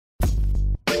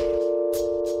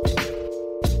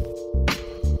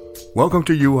Welcome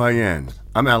to UIN.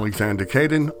 I'm Alexander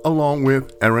Caden, along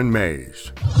with Erin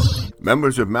Mays.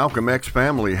 Members of Malcolm X's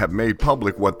family have made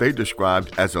public what they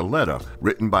described as a letter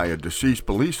written by a deceased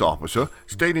police officer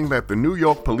stating that the New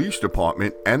York Police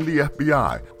Department and the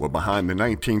FBI were behind the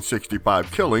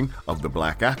 1965 killing of the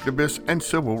black activist and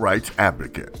civil rights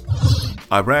advocate.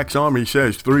 Iraq's army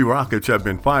says 3 rockets have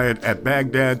been fired at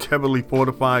Baghdad's heavily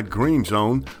fortified Green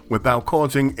Zone without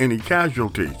causing any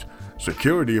casualties.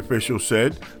 Security officials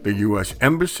said the U.S.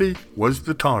 Embassy was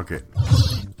the target.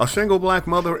 A single black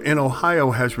mother in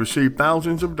Ohio has received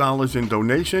thousands of dollars in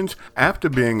donations after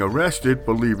being arrested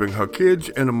for leaving her kids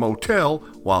in a motel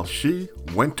while she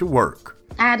went to work.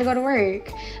 I had to go to work.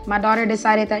 My daughter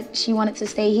decided that she wanted to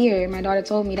stay here. My daughter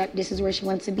told me that this is where she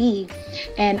wanted to be.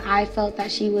 And I felt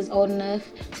that she was old enough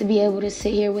to be able to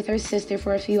sit here with her sister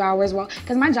for a few hours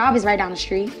because my job is right down the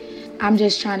street. I'm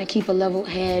just trying to keep a level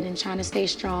head and trying to stay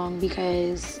strong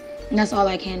because that's all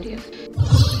I can do.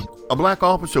 A black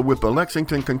officer with the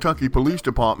Lexington, Kentucky Police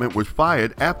Department was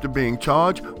fired after being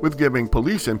charged with giving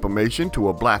police information to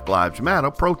a Black Lives Matter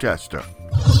protester.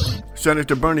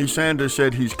 Senator Bernie Sanders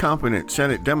said he's confident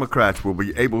Senate Democrats will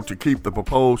be able to keep the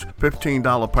proposed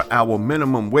 $15 per hour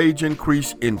minimum wage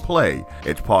increase in play.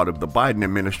 It's part of the Biden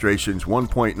administration's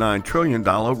 $1.9 trillion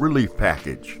relief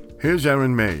package. Here's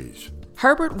Erin Mays.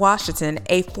 Herbert Washington,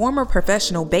 a former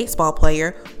professional baseball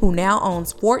player who now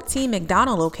owns 14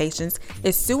 McDonald's locations,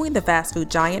 is suing the fast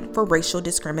food giant for racial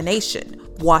discrimination.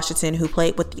 Washington, who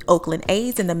played with the Oakland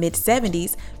A's in the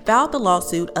mid-70s, filed the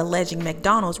lawsuit alleging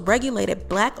McDonald's regulated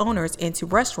black owners into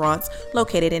restaurants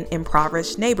located in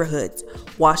impoverished neighborhoods.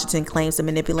 Washington claims the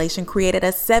manipulation created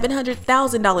a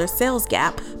 $700,000 sales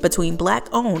gap between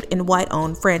black-owned and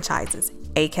white-owned franchises.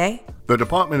 AK? The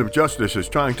Department of Justice is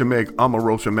trying to make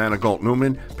Omarosa Manigault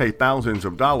Newman pay thousands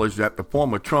of dollars that the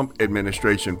former Trump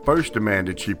administration first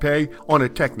demanded she pay on a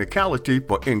technicality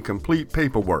for incomplete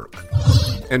paperwork.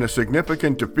 In a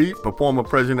significant defeat for former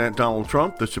President Donald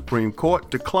Trump, the Supreme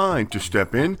Court declined to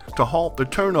step in to halt the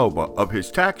turnover of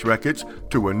his tax records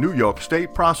to a New York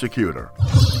State prosecutor.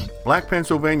 Black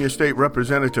Pennsylvania State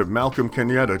Representative Malcolm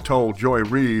Kenyatta told Joy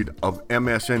Reid of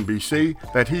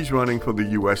MSNBC that he's running for the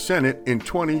U.S. Senate in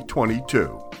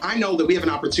 2022. I know that we have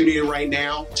an opportunity right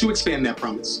now to expand that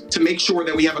promise, to make sure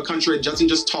that we have a country that doesn't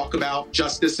just talk about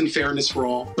justice and fairness for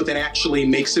all, but that actually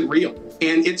makes it real.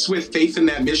 And it's with faith in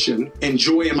that mission and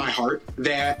joy in my heart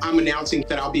that I'm announcing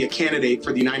that I'll be a candidate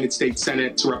for the United States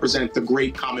Senate to represent the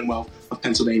great Commonwealth of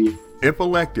Pennsylvania. If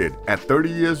elected, at 30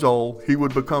 years old, he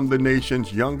would become the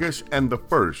nation's youngest and the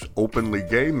first openly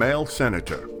gay male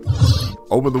senator.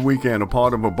 Over the weekend, a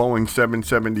part of a Boeing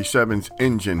 777's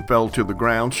engine fell to the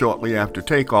ground shortly after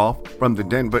takeoff from the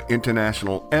Denver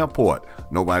International Airport.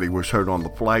 Nobody was hurt on the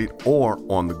flight or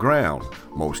on the ground.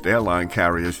 Most airline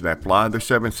carriers that fly the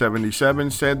 777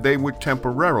 said they would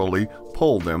temporarily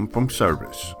pull them from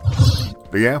service.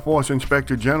 The Air Force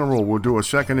Inspector General will do a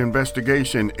second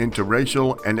investigation into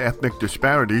racial and ethnic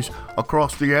disparities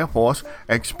across the Air Force,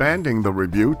 expanding the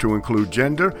review to include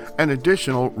gender and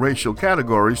additional racial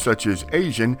categories such as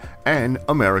Asian and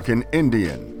American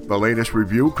Indian. The latest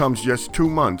review comes just 2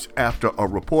 months after a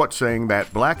report saying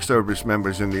that black service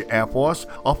members in the Air Force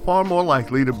are far more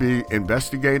likely to be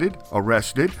investigated,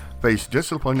 arrested, face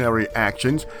disciplinary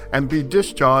actions, and be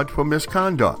discharged for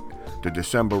misconduct. The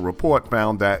December report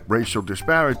found that racial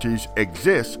disparities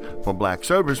exist for black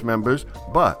service members,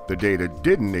 but the data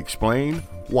didn't explain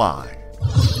why.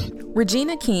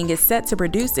 Regina King is set to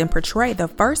produce and portray the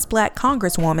first black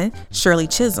Congresswoman, Shirley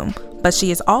Chisholm, but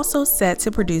she is also set to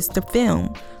produce the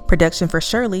film. Production for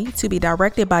Shirley, to be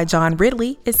directed by John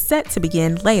Ridley, is set to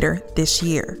begin later this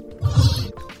year.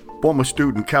 Former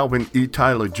student Calvin E.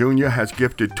 Tyler Jr. has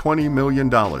gifted $20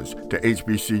 million to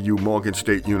HBCU Morgan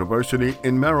State University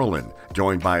in Maryland.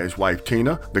 Joined by his wife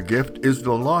Tina, the gift is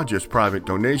the largest private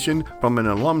donation from an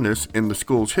alumnus in the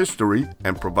school's history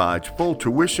and provides full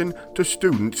tuition to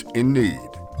students in need.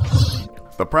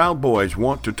 The Proud Boys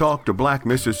want to talk to Black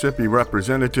Mississippi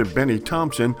Representative Benny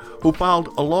Thompson, who filed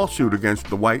a lawsuit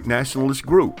against the white nationalist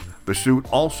group. The suit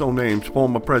also names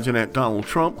former President Donald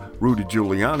Trump, Rudy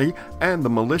Giuliani, and the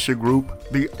militia group,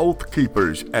 the Oath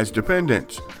Keepers, as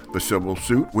defendants. The civil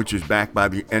suit, which is backed by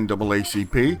the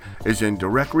NAACP, is in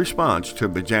direct response to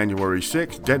the January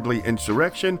 6th deadly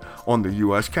insurrection on the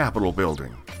U.S. Capitol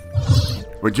building.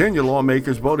 Virginia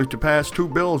lawmakers voted to pass 2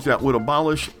 bills that would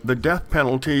abolish the death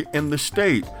penalty in the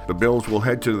state. The bills will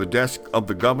head to the desk of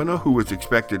the governor, who is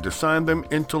expected to sign them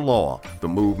into law. The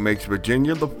move makes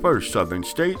Virginia the first southern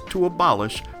state to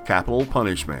abolish capital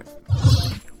punishment.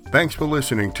 Thanks for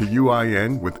listening to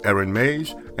UIN with Erin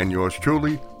Mays and yours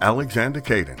truly, Alexander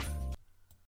Caden.